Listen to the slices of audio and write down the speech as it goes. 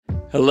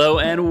Hello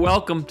and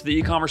welcome to the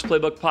E-commerce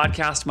Playbook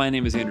Podcast. My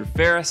name is Andrew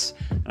Ferris,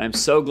 and I'm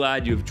so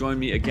glad you have joined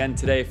me again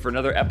today for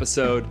another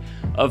episode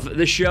of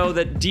the show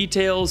that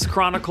details,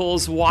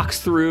 chronicles,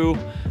 walks through,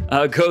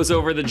 goes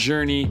over the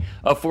journey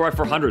of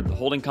 4x400, the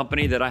holding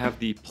company that I have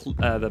the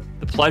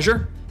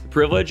pleasure, the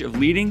privilege of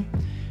leading,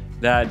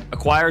 that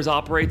acquires,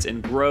 operates,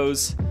 and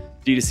grows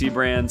D2C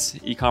brands,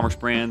 e-commerce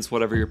brands,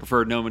 whatever your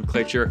preferred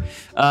nomenclature.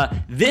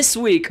 This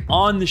week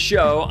on the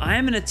show,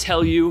 I'm going to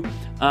tell you,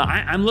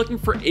 I'm looking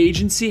for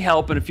agency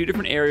help in a few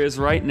different areas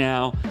right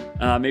now.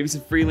 Maybe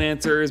some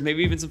freelancers,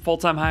 maybe even some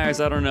full-time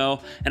hires, I don't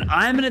know. And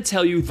I'm going to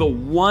tell you the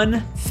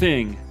one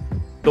thing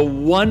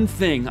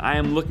I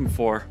am looking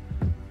for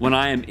when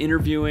I am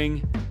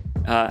interviewing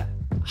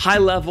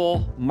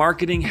high-level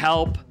marketing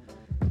help,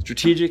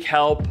 strategic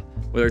help,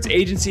 whether it's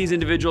agencies,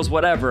 individuals,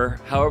 whatever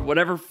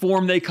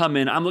form they come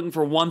in. I'm looking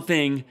for one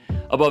thing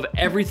above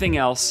everything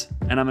else,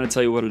 and I'm going to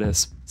tell you what it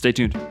is. Stay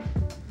tuned.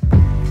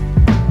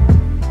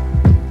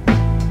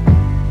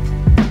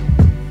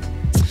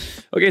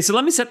 Okay, so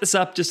let me set this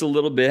up just a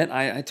little bit.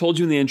 I told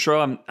you in the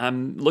intro,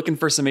 I'm looking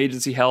for some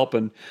agency help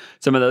and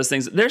some of those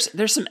things.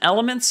 There's some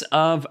elements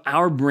of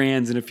our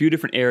brands in a few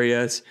different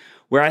areas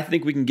where I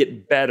think we can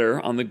get better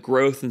on the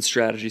growth and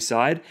strategy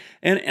side.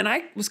 And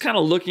I was kind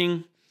of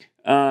looking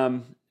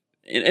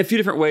in a few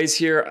different ways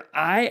here.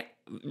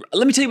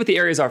 Let me tell you what the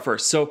areas are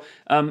first. So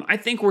I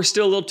think we're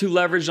still a little too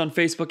leveraged on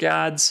Facebook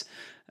ads.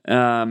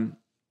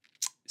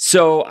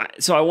 So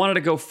I wanted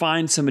to go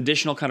find some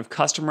additional kind of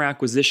customer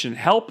acquisition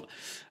help.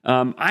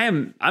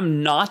 I'm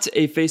not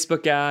a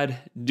Facebook ad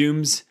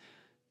doomsday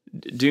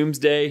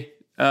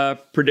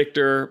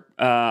predictor.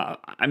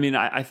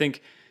 I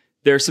think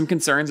there's some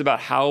concerns about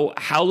how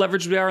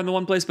leveraged we are in the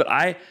one place, but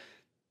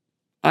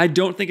I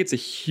don't think it's a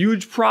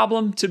huge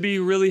problem to be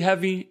really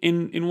heavy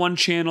in one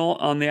channel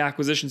on the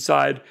acquisition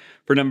side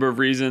for a number of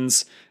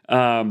reasons.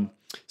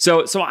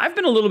 So I've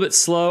been a little bit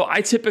slow.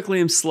 I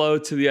typically am slow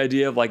to the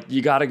idea of like,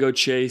 you got to go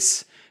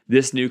chase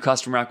this new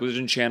customer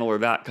acquisition channel or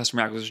that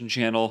customer acquisition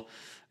channel.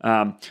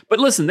 But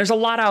listen, there's a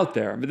lot out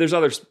there. There's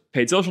other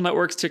paid social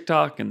networks,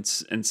 TikTok and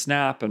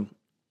Snap and,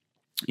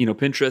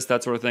 Pinterest,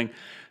 that sort of thing.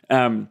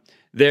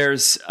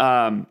 There's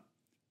a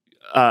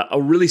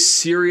really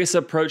serious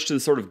approach to the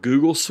sort of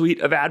Google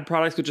suite of ad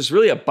products, which is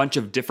really a bunch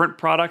of different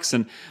products,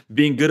 and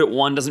being good at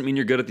one doesn't mean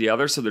you're good at the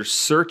other. So there's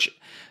search,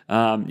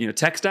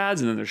 text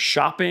ads, and then there's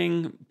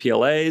shopping,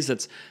 PLAs,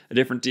 that's a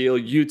different deal,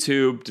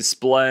 YouTube,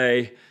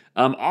 display.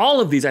 All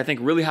of these, I think,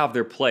 really have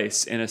their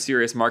place in a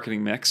serious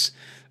marketing mix.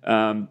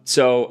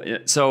 So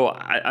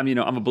I'm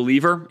a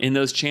believer in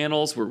those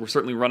channels. We're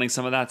certainly running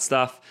some of that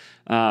stuff.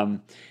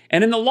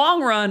 And in the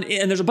long run,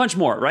 and there's a bunch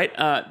more, right?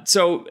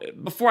 So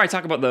before I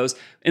talk about those,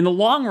 in the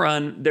long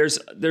run, there's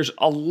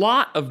a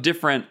lot of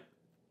different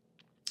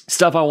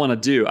stuff I want to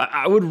do.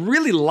 I would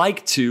really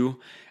like to,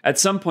 at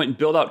some point,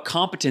 build out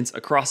competence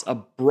across a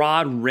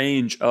broad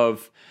range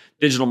of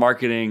digital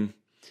marketing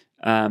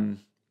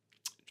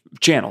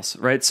channels,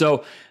 right?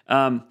 So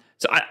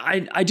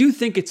I do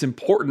think it's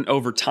important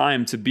over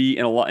time to be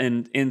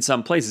in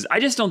some places.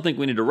 I just don't think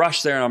we need to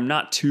rush there, and I'm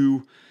not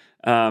too.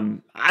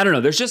 I don't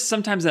know. There's just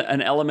sometimes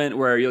an element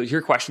where you'll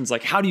hear questions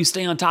like, how do you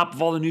stay on top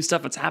of all the new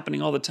stuff that's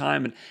happening all the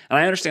time? And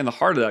I understand the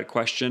heart of that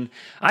question.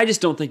 I just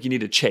don't think you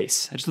need to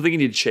chase. I just don't think you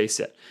need to chase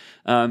it.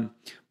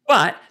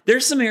 But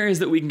there's some areas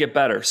that we can get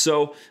better.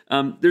 So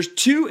there's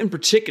two in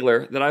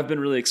particular that I've been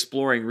really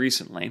exploring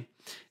recently.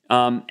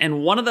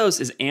 And one of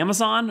those is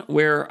Amazon,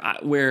 where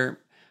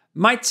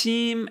my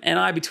team and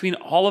I, between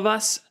all of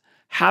us,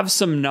 have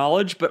some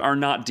knowledge, but are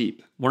not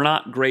deep. We're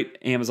not great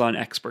Amazon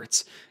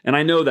experts. And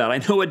I know that. I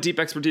know what deep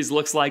expertise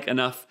looks like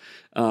enough,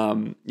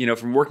 from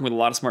working with a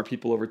lot of smart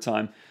people over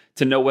time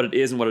to know what it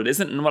is and what it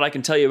isn't. And what I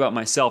can tell you about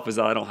myself is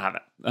that I don't have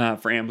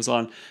it for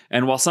Amazon.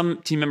 And while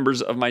some team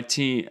members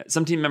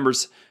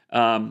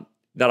that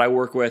I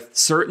work with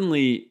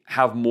certainly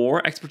have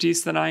more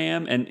expertise than I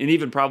am, and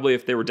even probably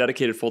if they were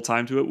dedicated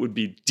full-time to it, would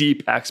be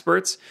deep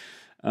experts.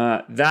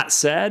 That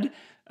said,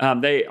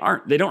 they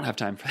don't have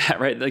time for that,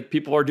 right? Like,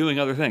 people are doing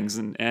other things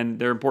and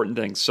they're important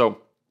things. So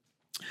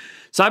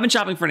I've been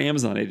shopping for an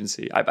Amazon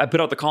agency. I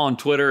put out the call on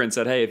Twitter and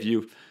said, hey, if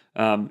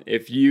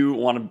you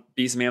want to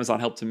be some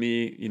Amazon help to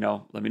me,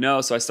 let me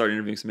know. So I started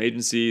interviewing some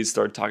agencies,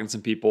 started talking to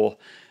some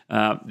people.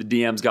 The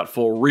DMs got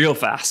full real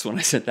fast when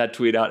I sent that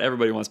tweet out.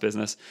 Everybody wants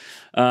business.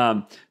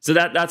 So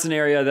that's an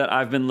area that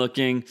I've been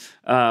looking.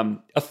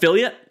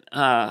 Affiliate.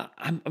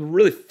 I'm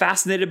really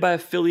fascinated by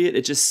affiliate.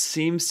 It just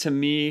seems to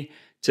me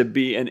to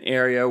be an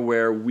area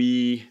where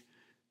we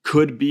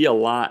could be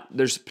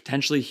there's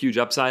potentially huge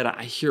upside.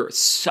 I hear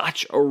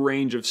such a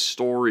range of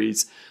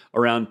stories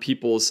around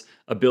people's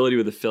ability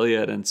with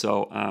affiliate. And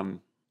so,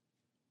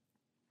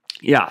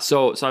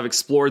 so I've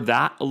explored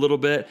that a little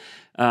bit.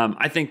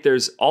 I think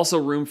there's also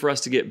room for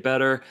us to get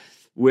better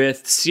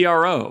with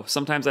CRO.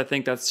 Sometimes I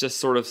think that's just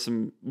sort of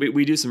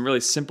we do some really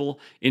simple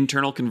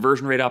internal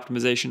conversion rate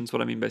optimization is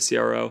what I mean by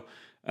CRO.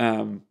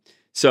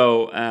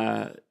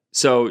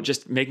 So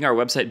just making our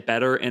website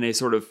better in a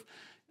sort of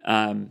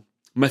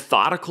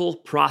methodical,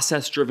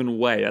 process-driven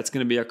way. That's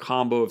going to be a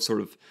combo of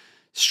sort of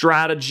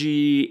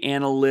strategy,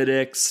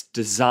 analytics,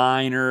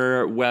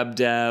 designer, web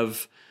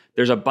dev.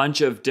 There's a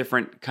bunch of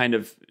different kind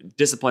of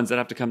disciplines that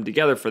have to come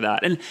together for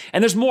that. And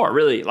there's more,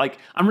 really. Like,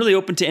 I'm really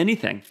open to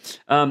anything.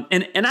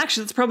 And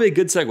actually, that's probably a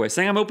good segue.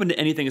 Saying I'm open to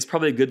anything is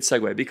probably a good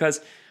segue, because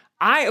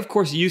I, of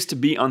course, used to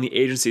be on the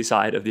agency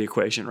side of the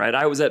equation, right?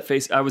 I was at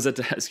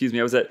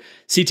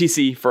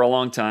CTC for a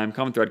long time,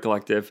 Common Thread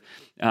Collective.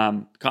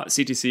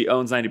 CTC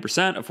owns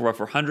 90% of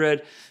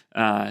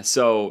 4x400.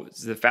 So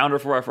the founder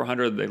of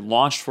 4x400, they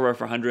launched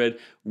 4x400.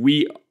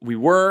 We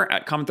were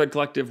at Common Thread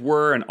Collective,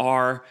 and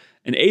are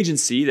an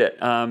agency that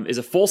is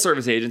a full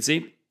service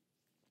agency,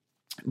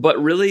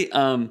 but really,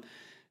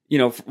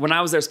 when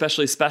I was there,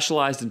 especially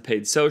specialized in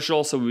paid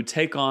social. So we would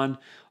take on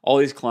all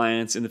these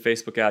clients in the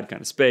Facebook ad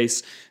kind of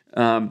space.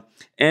 And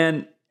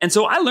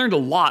so I learned a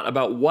lot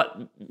about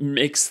what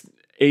makes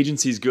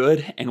agencies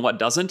good and what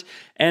doesn't.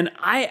 And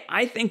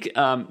I think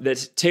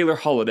that Taylor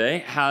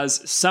Holiday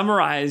has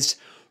summarized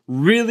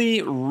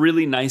really,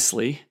 really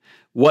nicely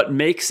what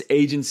makes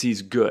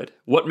agencies good,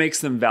 what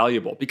makes them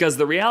valuable. Because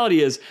the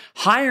reality is,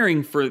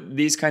 hiring for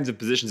these kinds of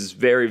positions is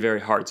very, very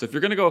hard. So if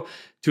you're going to go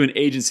to an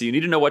agency, you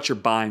need to know what you're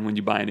buying when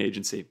you buy an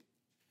agency.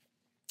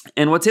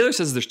 And what Taylor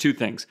says is there's two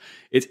things.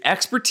 It's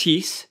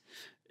expertise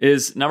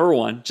is number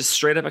one, just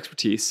straight up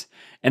expertise.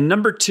 And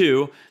number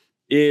two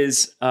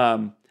is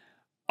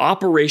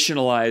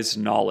operationalized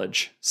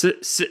knowledge.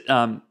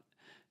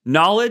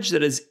 Knowledge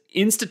that is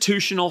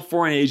institutional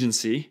for an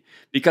agency,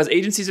 because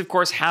agencies, of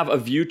course, have a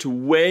view to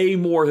way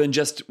more than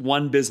just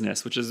one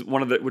business, which is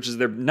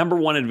their number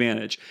one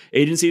advantage.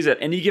 Agencies at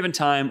any given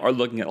time are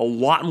looking at a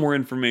lot more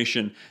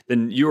information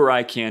than you or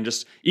I can.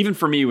 Just even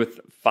for me,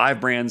 with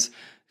 5 brands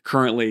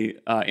currently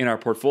in our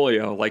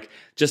portfolio, like,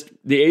 just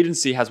the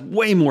agency has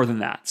way more than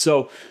that.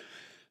 So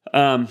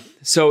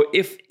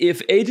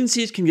if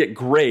agencies can get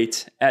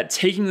great at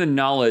taking the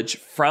knowledge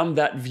from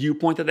that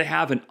viewpoint that they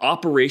have and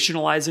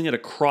operationalizing it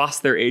across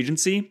their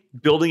agency,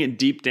 building it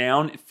deep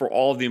down for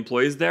all of the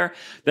employees there,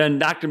 then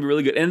that can be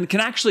really good and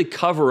can actually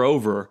cover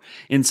over,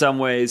 in some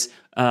ways,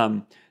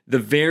 the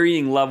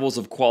varying levels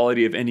of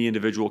quality of any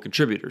individual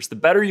contributors. The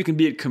better you can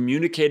be at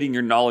communicating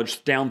your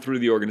knowledge down through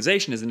the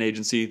organization as an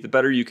agency, the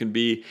better you can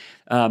be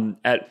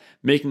at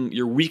making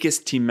your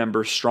weakest team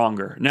members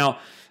stronger. Now,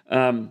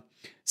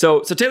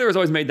 So Taylor has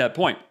always made that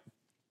point.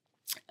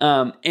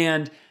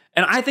 And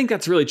I think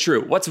that's really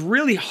true. What's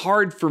really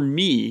hard for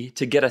me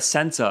to get a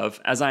sense of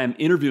as I am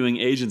interviewing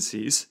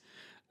agencies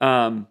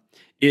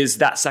is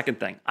that second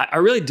thing. I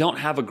really don't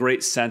have a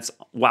great sense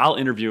while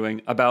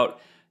interviewing about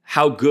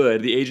how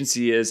good the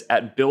agency is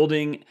at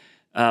building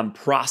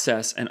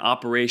process and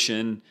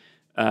operation,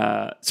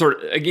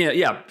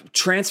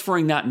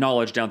 transferring that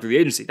knowledge down through the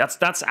agency.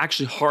 That's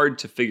actually hard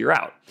to figure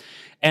out.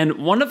 And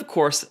one of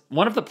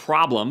the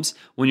problems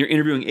when you're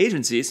interviewing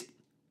agencies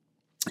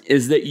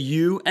is that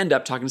you end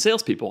up talking to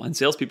salespeople, and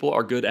salespeople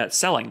are good at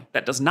selling.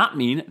 That does not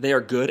mean they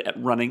are good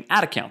at running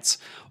ad accounts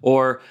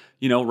or,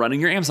 running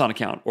your Amazon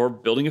account or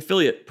building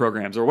affiliate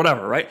programs or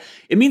whatever, right?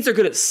 It means they're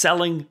good at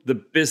selling the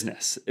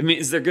business. It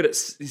means they're good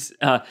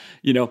at,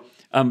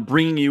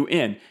 bringing you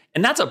in.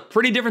 And that's a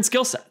pretty different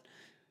skill set.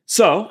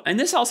 So, and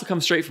this also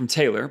comes straight from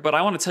Taylor, but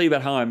I want to tell you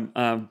about how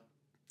I'm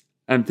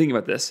thinking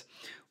about this.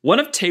 One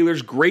of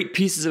Taylor's great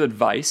pieces of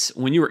advice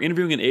when you were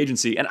interviewing an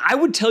agency, and I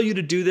would tell you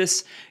to do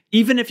this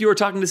even if you were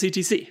talking to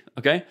CTC,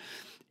 okay,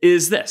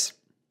 is this.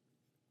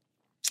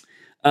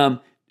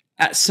 At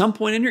some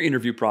point in your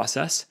interview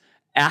process,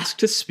 ask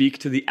to speak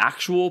to the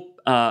actual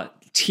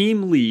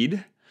team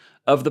lead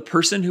of the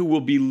person who will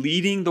be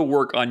leading the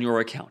work on your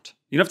account.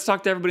 You don't have to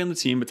talk to everybody on the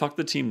team, but talk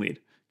to the team lead,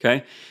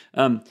 okay?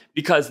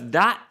 Because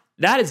that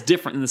is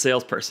different than the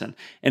salesperson.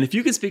 And if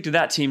you can speak to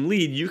that team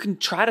lead, you can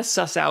try to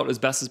suss out as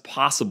best as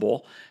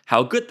possible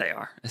how good they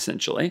are,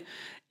 essentially.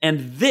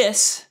 And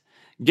this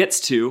gets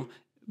to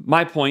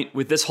my point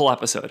with this whole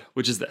episode,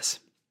 which is this.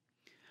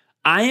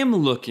 I am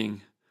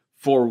looking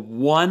for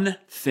one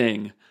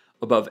thing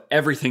above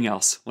everything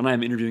else when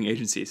I'm interviewing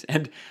agencies.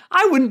 And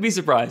I wouldn't be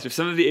surprised if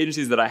some of the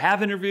agencies that I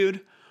have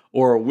interviewed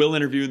or will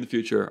interview in the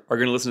future are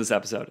going to listen to this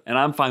episode. And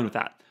I'm fine with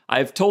that.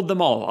 I've told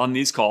them all on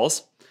these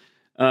calls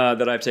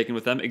that I've taken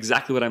with them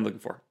exactly what I'm looking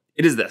for.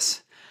 It is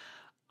this.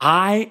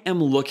 I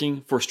am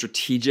looking for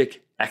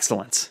strategic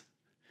excellence.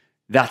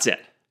 That's it.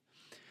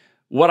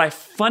 What I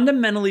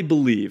fundamentally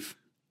believe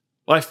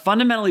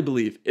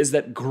is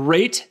that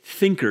great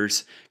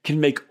thinkers can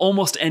make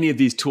almost any of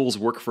these tools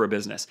work for a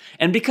business.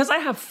 And because I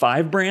have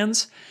 5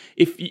 brands,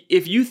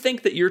 if you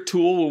think that your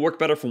tool will work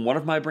better from one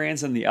of my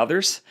brands than the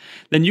others,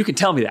 then you can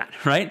tell me that,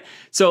 right?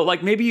 So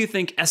like maybe you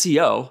think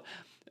SEO,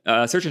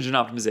 search engine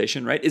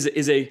optimization, right,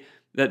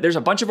 that there's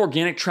a bunch of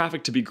organic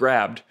traffic to be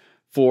grabbed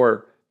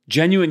for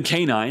Genuine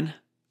Canine,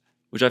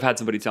 which I've had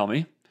somebody tell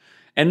me,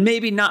 and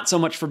maybe not so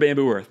much for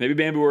Bamboo Earth. Maybe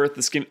Bamboo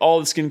Earth, all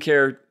the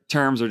skincare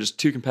terms are just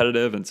too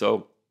competitive, and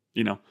so,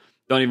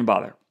 don't even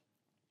bother.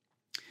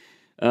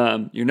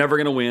 You're never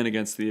going to win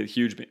against the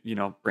huge,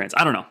 brands.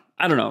 I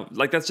don't know.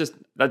 Like that just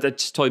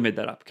totally made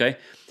that up, okay?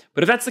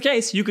 But if that's the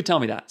case, you could tell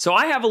me that. So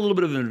I have a little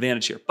bit of an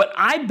advantage here. But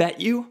I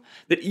bet you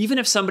that even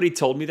if somebody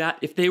told me that,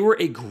 if they were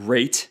a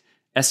great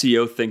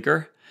SEO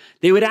thinker,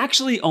 they would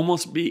actually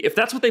almost be, if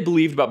that's what they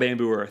believed about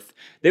Bamboo Earth,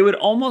 they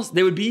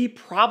would be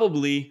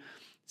probably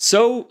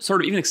so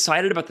sort of even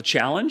excited about the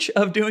challenge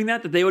of doing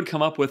that they would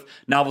come up with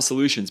novel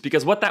solutions.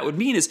 Because what that would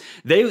mean is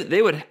they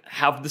would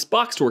have this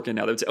box to work in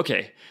now. They would say,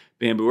 okay,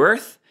 Bamboo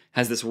Earth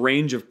has this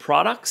range of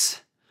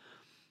products.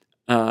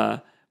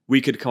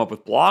 We could come up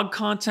with blog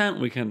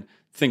content. We can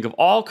think of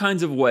all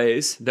kinds of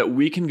ways that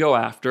we can go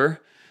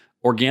after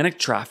organic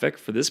traffic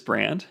for this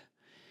brand.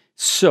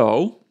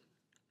 So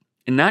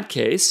in that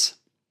case,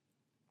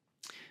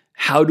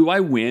 how do I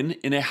win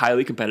in a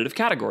highly competitive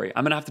category?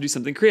 I'm going to have to do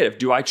something creative.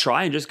 Do I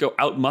try and just go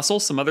out muscle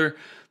some other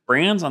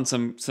brands on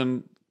some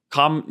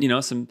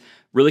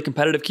really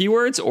competitive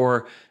keywords,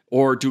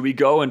 or do we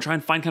go and try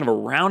and find kind of a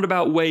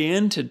roundabout way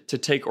in to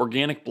take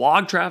organic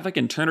blog traffic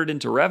and turn it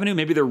into revenue?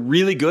 Maybe they're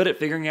really good at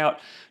figuring out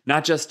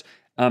not just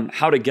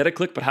how to get a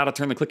click, but how to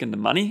turn the click into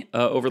money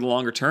over the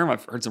longer term.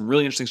 I've heard some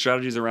really interesting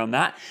strategies around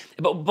that.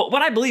 But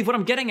what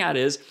I'm getting at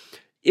is,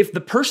 if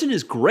the person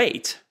is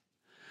great,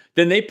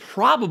 then they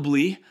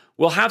probably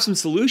will have some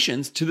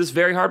solutions to this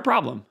very hard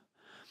problem.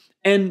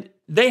 And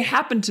they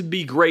happen to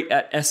be great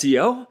at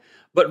SEO,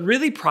 but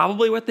really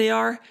probably what they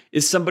are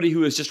is somebody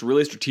who is just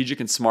really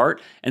strategic and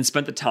smart and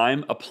spent the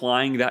time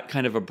applying that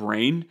kind of a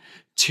brain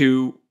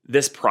to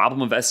this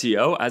problem of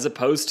SEO, as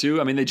opposed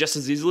to, they just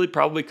as easily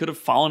probably could have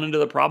fallen into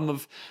the problem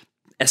of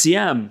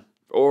SEM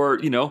or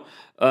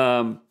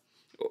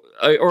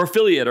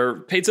affiliate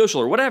or paid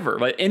social or whatever,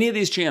 like any of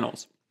these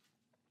channels.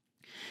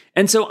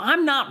 And so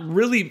I'm not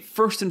really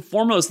first and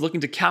foremost looking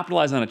to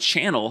capitalize on a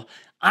channel.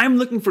 I'm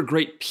looking for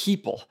great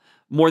people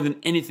more than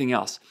anything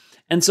else.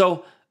 And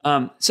so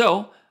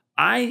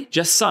I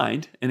just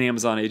signed an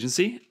Amazon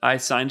agency. I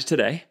signed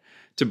today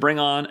to bring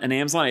on an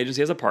Amazon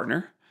agency as a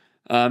partner,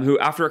 who,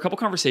 after a couple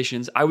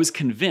conversations, I was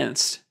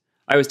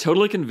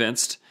totally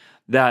convinced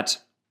that,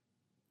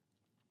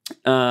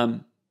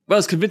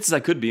 as convinced as I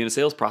could be in a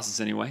sales process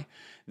anyway,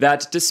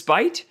 that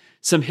despite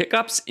some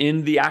hiccups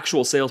in the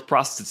actual sales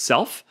process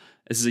itself,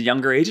 this is a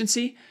younger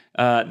agency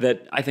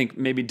that I think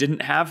maybe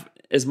didn't have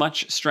as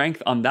much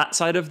strength on that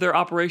side of their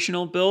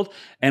operational build.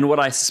 And what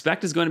I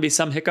suspect is going to be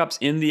some hiccups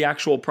in the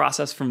actual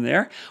process from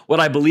there. What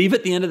I believe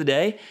at the end of the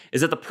day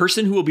is that the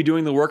person who will be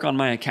doing the work on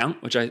my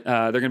account, which they're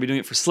going to be doing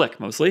it for Slick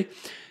mostly,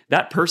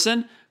 that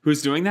person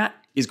who's doing that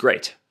is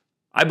great.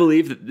 I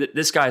believe that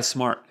this guy is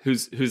smart,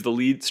 who's the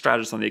lead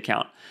strategist on the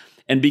account.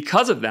 And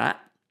because of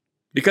that,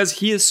 because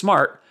he is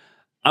smart,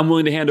 I'm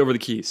willing to hand over the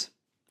keys.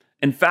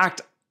 In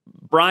fact,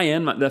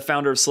 Brian, the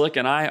founder of Slick,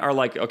 and I are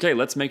like, okay,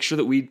 let's make sure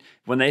that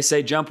when they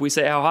say jump, we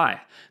say how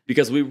high,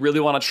 because we really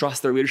want to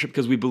trust their leadership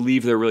because we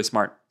believe they're really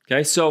smart.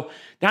 Okay, so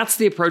that's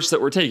the approach that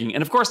we're taking.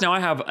 And of course, now I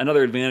have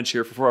another advantage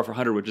here for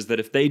 4x100, which is that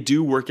if they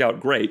do work out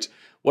great,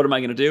 what am I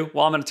going to do?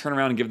 Well, I'm going to turn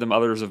around and give them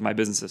others of my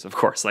businesses, of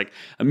course. Like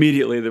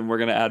immediately, then we're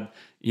going to add,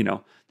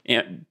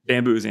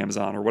 Bamboo's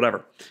Amazon or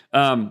whatever.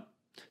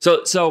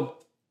 So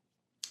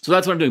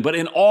that's what I'm doing. But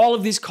in all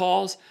of these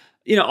calls,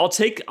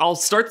 I'll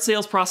start the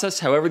sales process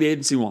however the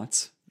agency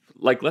wants.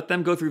 Like, let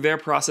them go through their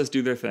process,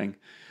 do their thing.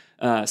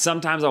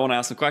 Sometimes I want to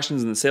ask some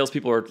questions, and the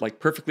salespeople are like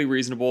perfectly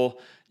reasonable.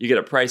 You get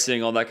a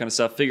pricing, all that kind of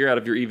stuff. Figure out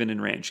if you're even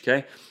in range,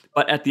 okay?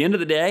 But at the end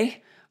of the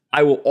day,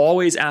 I will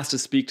always ask to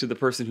speak to the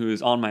person who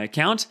is on my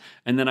account,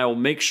 and then I will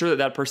make sure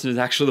that person is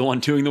actually the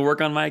one doing the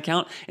work on my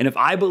account. And if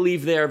I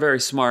believe they are very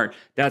smart,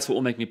 that's what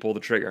will make me pull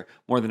the trigger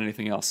more than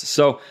anything else.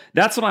 So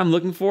that's what I'm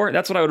looking for.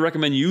 That's what I would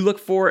recommend you look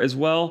for as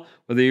well,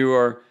 whether you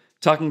are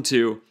talking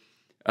to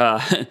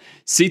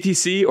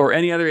CTC or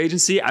any other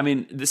agency.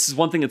 This is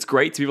one thing that's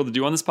great to be able to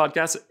do on this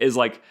podcast is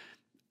like,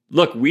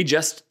 look, we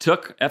just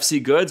took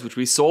FC Goods, which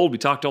we sold. We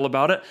talked all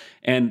about it.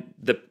 And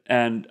the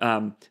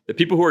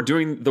people who are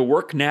doing the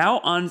work now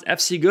on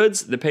FC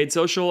Goods, the paid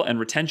social and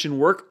retention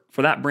work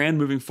for that brand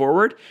moving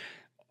forward,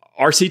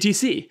 are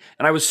CTC.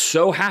 And I was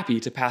so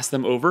happy to pass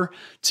them over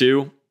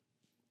to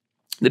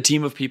the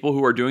team of people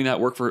who are doing that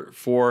work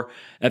for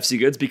FC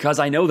Goods, because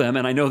I know them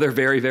and I know they're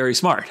very, very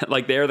smart.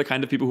 Like, they're the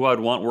kind of people who I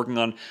would want working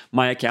on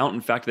my account.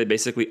 In fact, they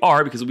basically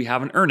are, because we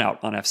have an earnout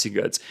on FC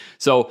Goods.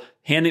 So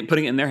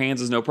putting it in their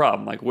hands is no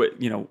problem. Like,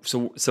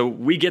 so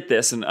we get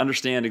this and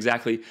understand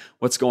exactly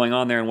what's going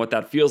on there and what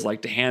that feels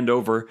like to hand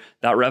over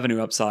that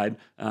revenue upside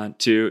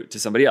to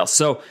somebody else.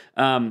 So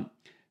I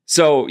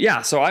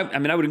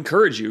would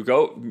encourage you,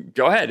 go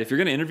ahead. If you're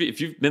going to interview,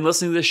 if you've been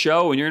listening to this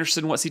show and you're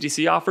interested in what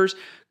CTC offers,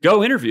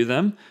 go interview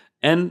them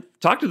and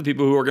talk to the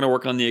people who are going to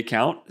work on the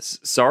account.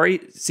 Sorry,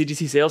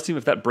 CTC sales team,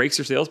 if that breaks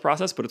your sales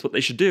process, but it's what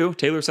they should do.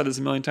 Taylor said this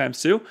a million times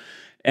too.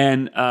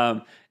 And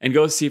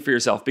go see for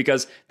yourself,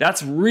 because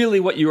that's really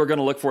what you are going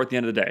to look for at the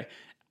end of the day.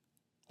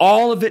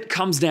 All of it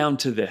comes down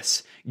to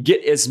this: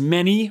 get as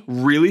many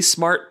really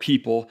smart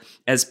people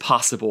as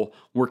possible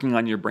working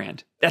on your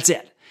brand. That's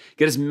it.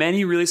 Get as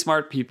many really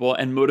smart people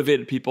and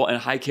motivated people and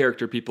high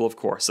character people, of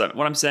course. So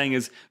what I'm saying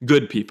is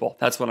good people.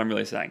 That's what I'm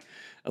really saying.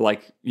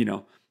 Like,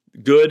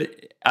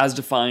 good as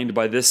defined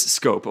by this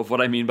scope of what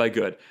I mean by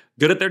good.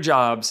 good at their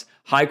jobs,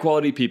 high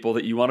quality people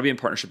that you want to be in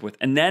partnership with.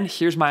 And then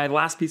here's my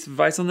last piece of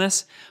advice on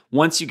this.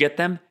 Once you get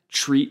them,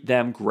 treat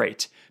them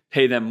great.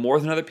 Pay them more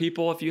than other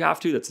people if you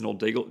have to. That's an old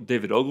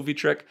David Ogilvy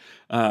trick.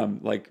 Become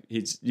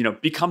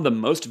the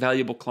most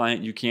valuable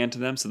client you can to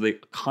them so they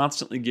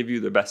constantly give you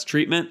their best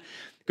treatment.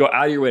 Go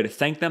out of your way to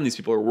thank them. These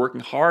people are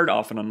working hard,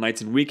 often on nights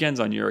and weekends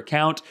on your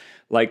account.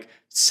 Like,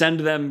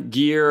 send them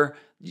gear.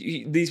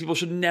 These people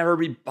should never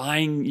be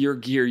buying your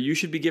gear. You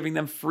should be giving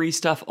them free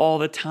stuff all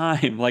the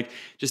time. Like,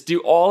 just do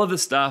all of the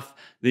stuff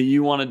that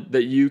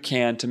you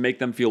can to make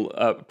them feel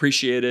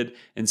appreciated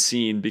and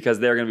seen, because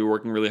they're going to be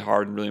working really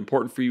hard and really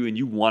important for you, and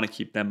you want to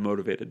keep them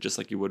motivated just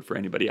like you would for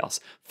anybody else.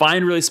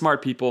 Find really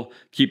smart people,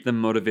 keep them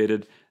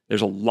motivated.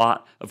 There's a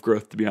lot of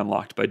growth to be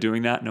unlocked by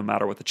doing that, no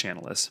matter what the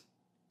channel is.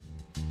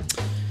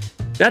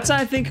 That's,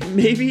 I think,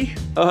 maybe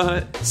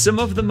some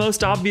of the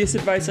most obvious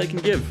advice I can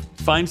give.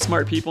 Find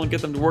smart people and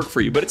get them to work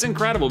for you. But it's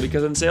incredible,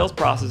 because in sales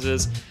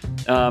processes,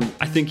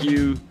 I think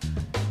you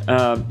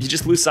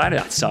just lose sight of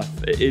that stuff.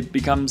 It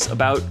becomes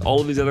about all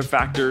of these other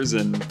factors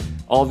and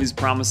all of these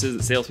promises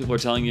that salespeople are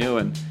telling you.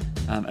 And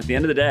at the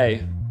end of the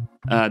day,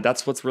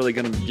 that's what's really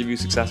going to give you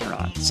success or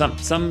not.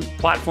 Some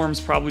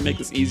platforms probably make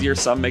this easier.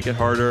 Some make it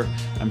harder.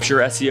 I'm sure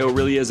SEO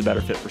really is a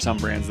better fit for some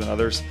brands than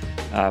others.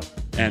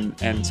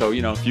 And so,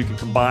 if you can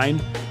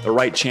combine the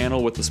right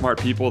channel with the smart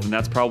people, then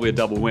that's probably a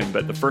double win.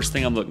 But the first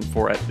thing I'm looking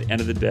for at the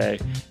end of the day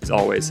is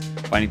always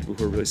finding people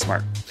who are really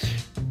smart.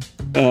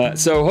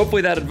 So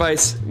hopefully that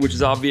advice, which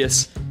is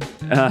obvious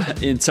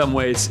in some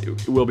ways,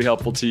 will be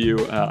helpful to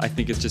you. I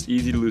think it's just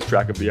easy to lose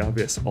track of the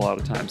obvious a lot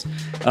of times.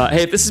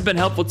 Hey, if this has been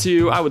helpful to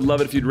you, I would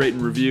love it if you'd rate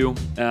and review.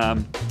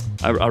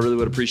 I really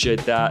would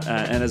appreciate that.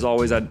 And as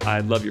always,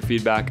 I'd love your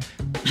feedback.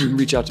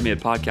 Reach out to me at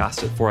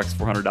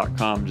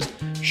podcast@forex400.com. Just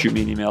shoot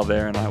me an email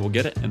there and I will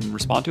get it and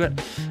respond to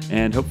it.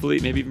 And hopefully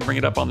maybe even bring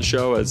it up on the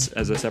show as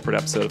a separate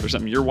episode. If there's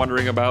something you're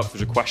wondering about, if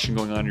there's a question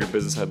going on in your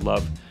business, I'd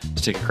love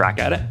to take a crack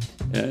at it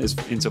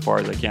insofar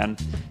as I can.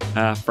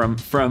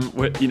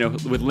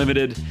 With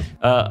limited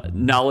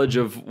knowledge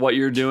of what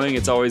you're doing,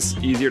 it's always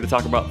easier to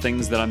talk about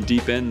things that I'm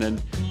deep in than,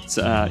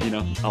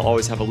 I'll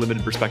always have a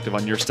limited perspective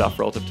on your stuff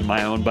relative to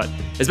my own. But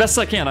as best as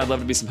I can, I'd love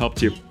to be some help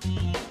to you.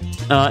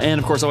 And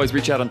of course, always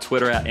reach out on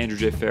Twitter at Andrew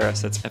J.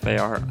 Faris. That's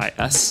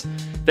Faris.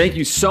 Thank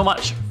you so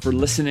much for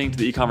listening to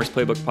the E-commerce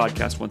Playbook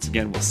podcast. Once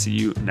again, we'll see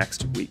you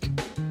next week.